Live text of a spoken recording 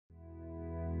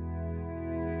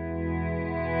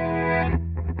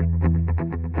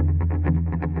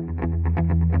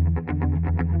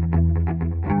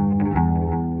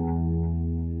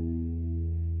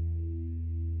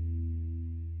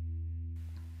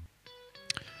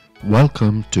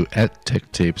Welcome to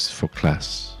Edtech Tips for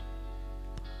Class.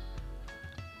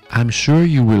 I'm sure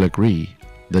you will agree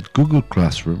that Google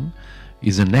Classroom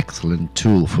is an excellent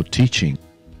tool for teaching.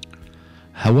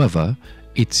 However,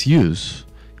 its use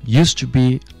used to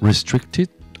be restricted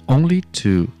only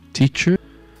to teachers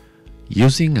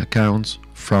using accounts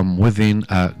from within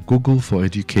a Google for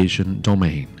Education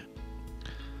domain.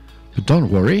 But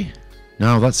don't worry,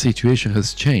 now that situation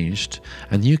has changed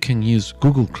and you can use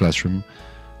Google Classroom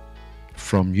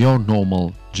from your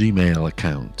normal Gmail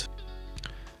account.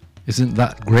 Isn't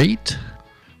that great?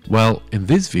 Well, in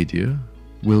this video,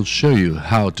 we'll show you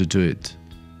how to do it.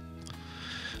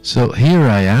 So here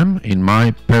I am in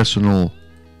my personal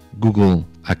Google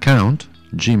account,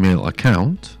 Gmail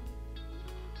account.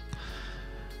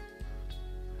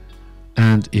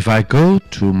 And if I go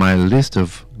to my list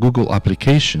of Google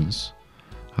applications,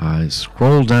 I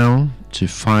scroll down to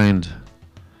find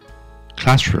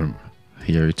Classroom.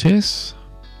 Here it is.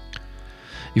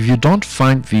 If you don't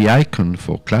find the icon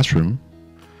for Classroom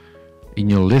in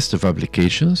your list of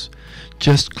applications,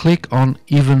 just click on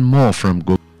Even More from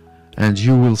Google and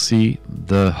you will see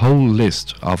the whole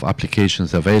list of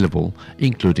applications available,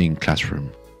 including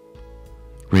Classroom.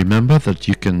 Remember that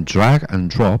you can drag and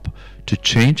drop to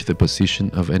change the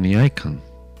position of any icon.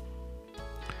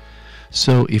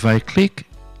 So if I click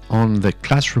on the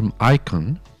Classroom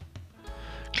icon,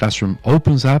 Classroom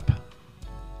opens up,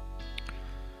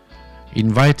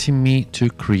 inviting me to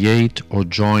create or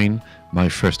join my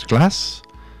first class.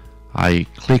 I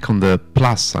click on the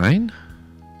plus sign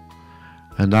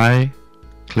and I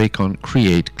click on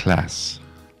Create Class.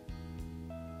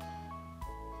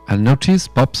 A notice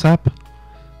pops up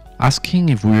asking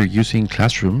if we are using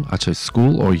Classroom at a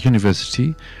school or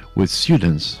university with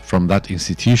students from that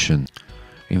institution.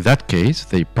 In that case,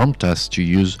 they prompt us to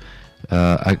use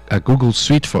a Google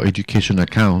Suite for Education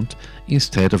account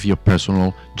instead of your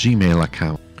personal Gmail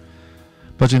account.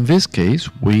 But in this case,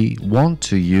 we want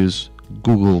to use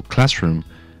Google Classroom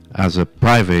as a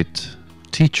private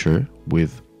teacher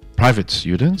with private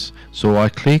students, so I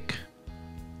click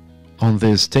on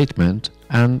this statement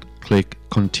and click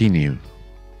Continue.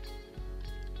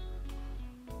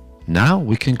 Now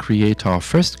we can create our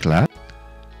first class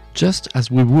just as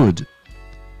we would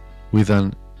with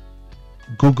an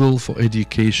Google for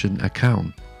Education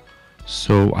account.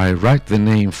 So I write the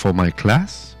name for my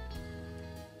class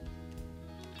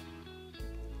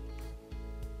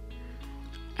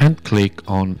and click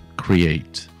on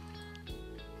Create.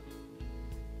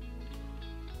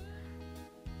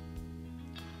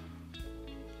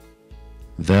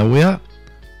 There we are.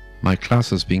 My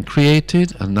class has been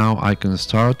created and now I can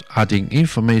start adding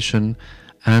information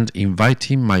and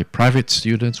inviting my private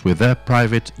students with their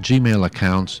private Gmail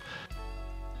accounts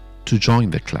to join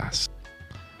the class.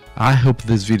 I hope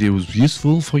this video was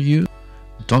useful for you.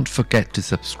 Don't forget to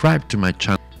subscribe to my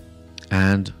channel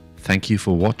and thank you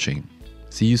for watching.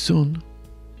 See you soon.